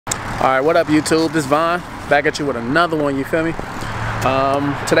Alright, what up YouTube? This is Vaughn, back at you with another one, you feel me?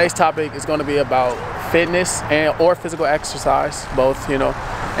 Today's topic is going to be about fitness or physical exercise, both, you know,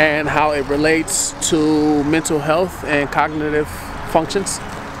 and how it relates to mental health and cognitive functions.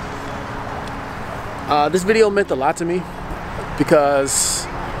 This video meant a lot to me because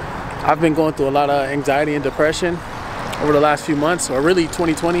I've been going through a lot of anxiety and depression over the last few months, or really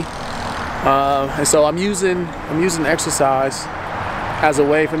 2020. And so I'm using exercise as a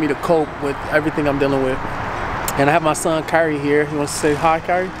way for me to cope with everything I'm dealing with. And I have my son Kyrie here. He wants to say hi,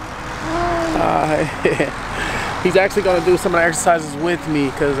 Kyrie? Hi. He's actually going to do some of the exercises with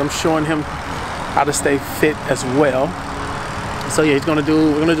me because I'm showing him how to stay fit as well. So yeah, we're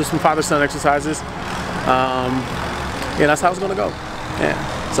gonna do some father-son exercises. Yeah, that's how it's gonna go. Yeah.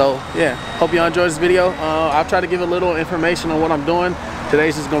 So yeah, hope y'all enjoy this video. I'll try to give a little information on what I'm doing.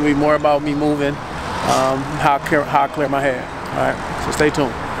 Today's just gonna be more about me moving, how I clear my head. All right, so stay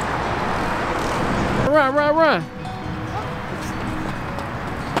tuned. Run, run, run.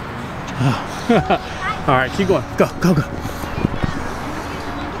 All right, keep going. Go, go, go.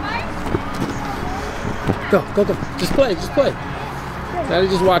 Go, go, go. Just play, just play. Daddy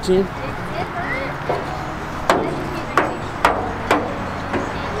just watching you.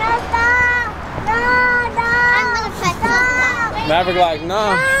 Maverick like,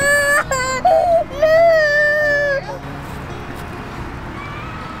 nah.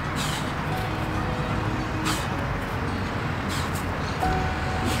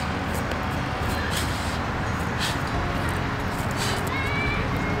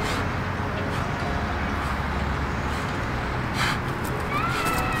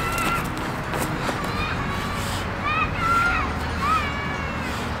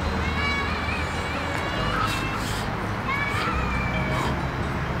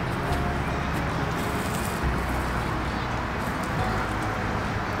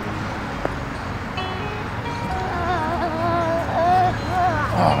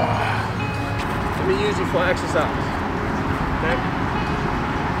 Let me use you for exercise. Okay?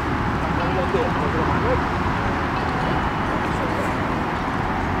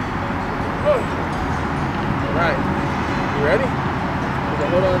 Alright. You ready? You gonna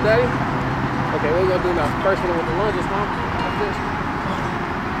hold on, Daddy? Okay, what we're gonna do now? First one with the lunges, huh? Like this.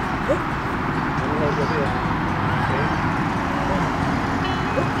 Let me hold you here.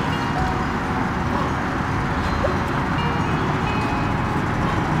 Okay.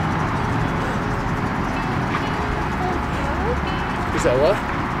 You said what?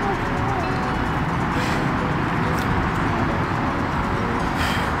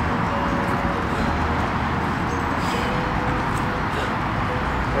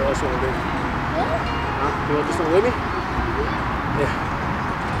 What else you want to do? Huh? You want this one with me? Yeah.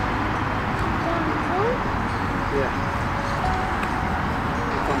 Yeah.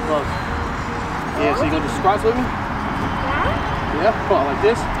 Come close. Yeah, so you gonna do squats with me? Yeah? Yeah? Come on, like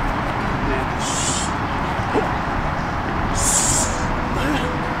this? Yeah.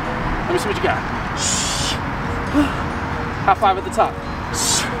 Let me see what you got. High five at the top.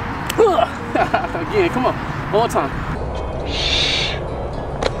 Again, come on. One more time.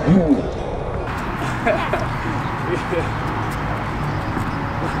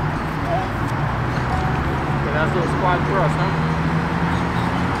 Okay, that's a little squat thrust, huh?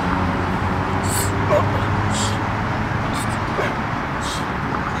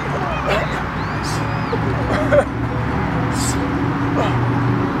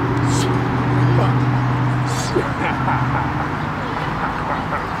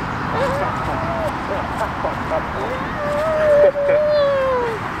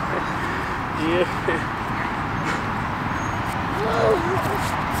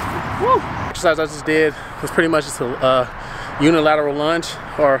 Exercise I just did was pretty much just a unilateral lunge,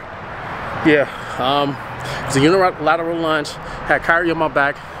 or yeah, it's a unilateral lunge. Had Kyrie on my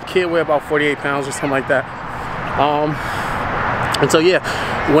back. Kid weighed about 48 pounds or something like that. And so yeah,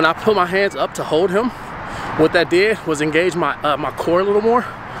 when I put my hands up to hold him, what that did was engage my my core a little more.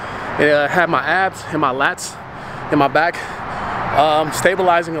 It had my abs and my lats and my back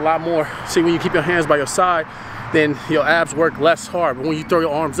stabilizing a lot more. See, when you keep your hands by your side, then your abs work less hard. But when you throw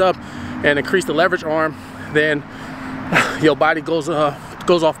your arms up and increase the leverage arm, then your body goes off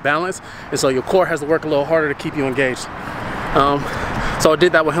balance, and so your core has to work a little harder to keep you engaged. So I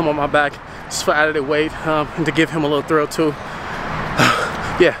did that with him on my back, just for added weight, and to give him a little thrill too.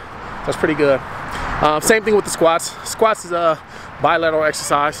 Yeah, that's pretty good. Same thing with the squats. Squats is a bilateral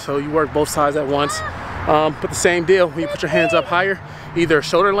exercise, so you work both sides at once. But the same deal, when you put your hands up higher, either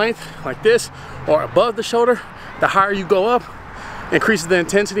shoulder length like this or above the shoulder, the higher you go up, increases the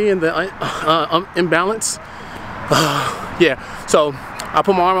intensity and the imbalance. Yeah, so I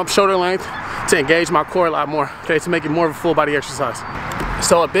put my arm up shoulder length to engage my core a lot more, okay, to make it more of a full body exercise.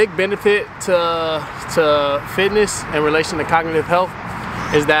 So a big benefit to fitness in relation to cognitive health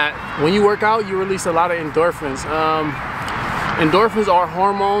is that when you work out, you release a lot of endorphins. Endorphins are a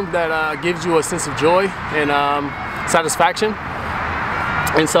hormone that gives you a sense of joy and satisfaction.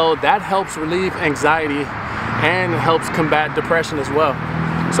 And so that helps relieve anxiety and helps combat depression as well.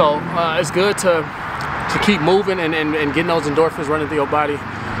 So it's good to keep moving and getting those endorphins running through your body.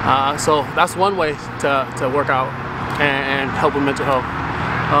 So that's one way to work out and help with mental health.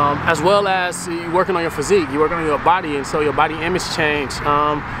 As well as you're working on your physique, you're working on your body, and so your body image change,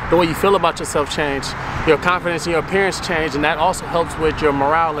 the way you feel about yourself change, your confidence and your appearance change, and that also helps with your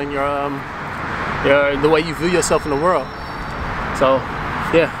morale and the way you view yourself in the world. So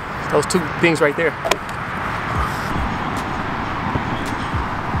yeah, those two things right there.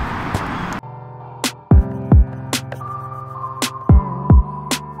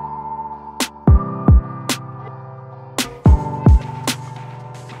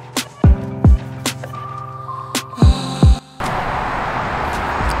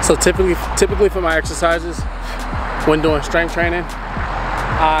 So typically for my exercises, when doing strength training,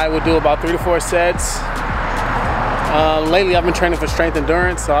 I would do about 3 to 4 sets. Lately I've been training for strength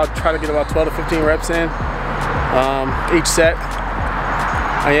endurance, so I'll try to get about 12 to 15 reps in each set.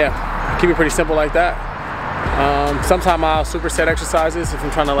 Yeah, keep it pretty simple like that. Sometimes I'll superset exercises if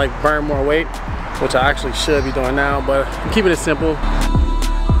I'm trying to like burn more weight, which I actually should be doing now, but I'm keeping it simple.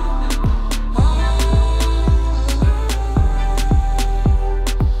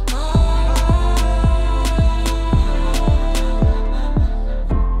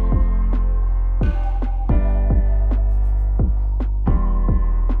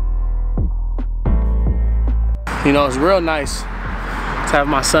 You know, it's real nice to have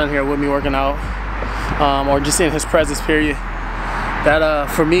my son here with me working out, or just in his presence, period. That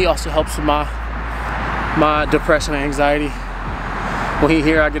for me also helps with my depression and anxiety. When he's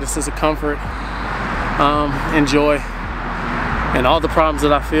here, I get a sense of comfort and joy, and all the problems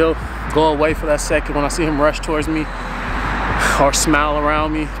that I feel go away for that second when I see him rush towards me or smile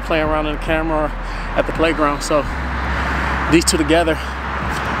around me, playing around in the camera or at the playground. So these two together,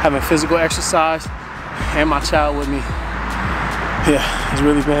 having physical exercise and my child with me, yeah, it's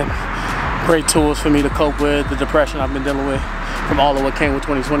really been great tools for me to cope with the depression I've been dealing with from all of what came with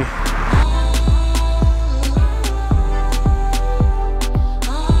 2020.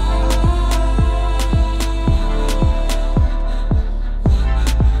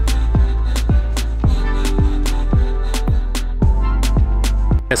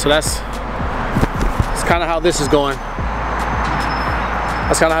 And so that's kind of how this is going.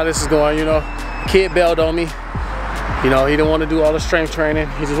 That's kind of how this is going, you know. Kid bailed on me. You know, he didn't want to do all the strength training.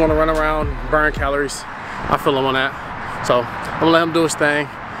 He just want to run around, burn calories. I feel him on that. So I'm gonna let him do his thing.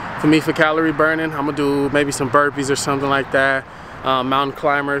 For me, for calorie burning, I'm gonna do maybe some burpees or something like that. Mountain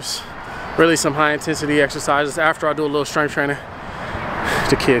climbers, really some high intensity exercises after I do a little strength training.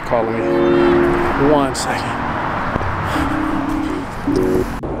 The kid calling me. 1 second.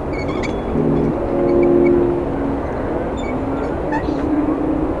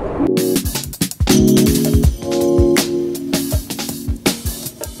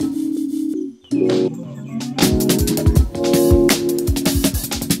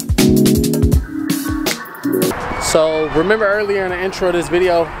 So remember earlier in the intro of this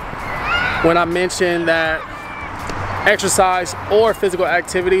video when I mentioned that exercise or physical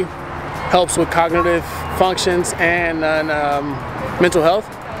activity helps with cognitive functions and mental health?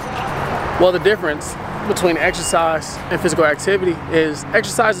 Well, the difference between exercise and physical activity is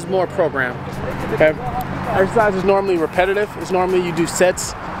exercise is more programmed. Okay? Exercise is normally repetitive. It's normally you do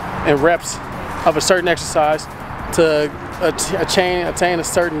sets and reps of a certain exercise to attain a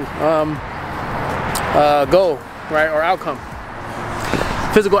certain goal, right, or outcome.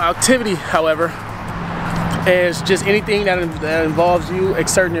 Physical activity, however, is just anything that involves you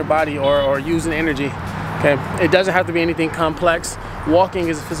exerting your body or using energy. Okay, it doesn't have to be anything complex. Walking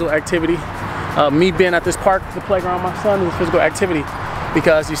is a physical activity. Me being at this park, the playground, my son, is a physical activity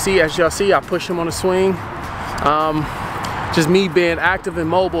because you see, as y'all see, I push him on a swing. Just me being active and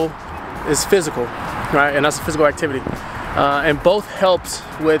mobile is physical, right, and that's a physical activity. And both helps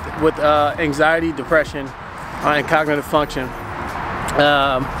with anxiety, depression, and cognitive function.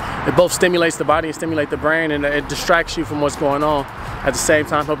 It both stimulates the body and stimulates the brain, and it distracts you from what's going on at the same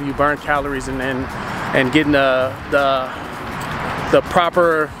time, helping you burn calories and getting the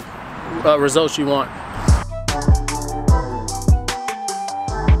proper results you want.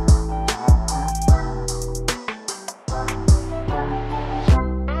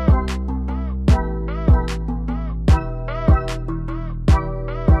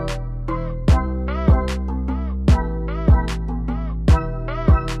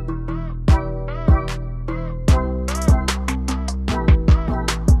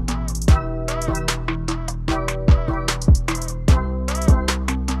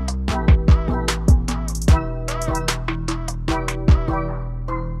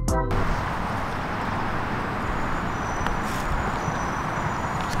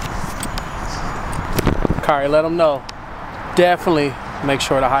 Kyrie, let them know. Definitely make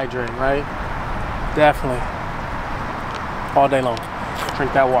sure to hydrate, right? Definitely. All day long.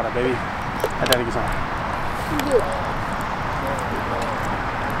 Drink that water, baby. At that gets on.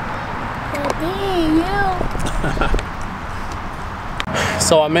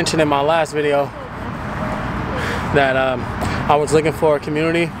 So I mentioned in my last video that I was looking for a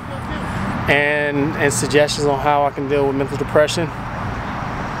community and suggestions on how I can deal with mental depression.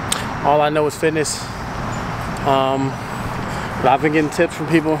 All I know is fitness. But I've been getting tips from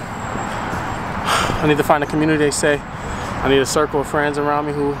people. I need to find a community, they say. I need a circle of friends around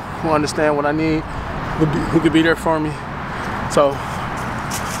me who understand what I need, who could be there for me. So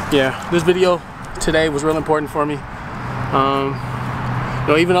yeah, this video today was real important for me. You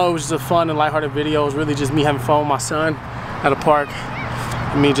know, even though it was just a fun and lighthearted video, it was really just me having fun with my son at a park,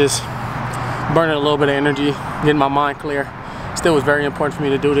 and me just burning a little bit of energy, getting my mind clear. Still was very important for me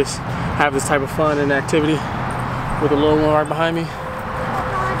to do this, have this type of fun and activity with a little one right behind me.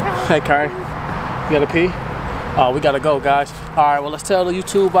 Hey, Kyrie, you gotta pee? Oh, we gotta go, guys. All right, well, let's tell the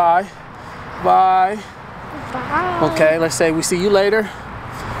YouTube bye. Bye. Bye. Okay, let's say we see you later,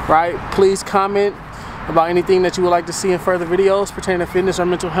 right? Please comment about anything that you would like to see in further videos pertaining to fitness or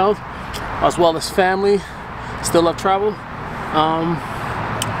mental health, as well as family. Still love travel.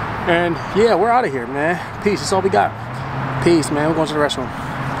 And yeah, we're out of here, man. Peace, that's all we got. Peace, man. We're going to the restroom.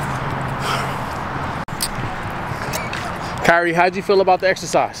 Kyrie, how'd you feel about the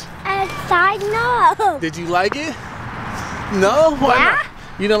exercise? No. Did you like it? No? Why not?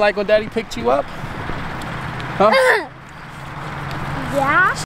 You didn't like when Daddy picked you up? Huh? Yeah.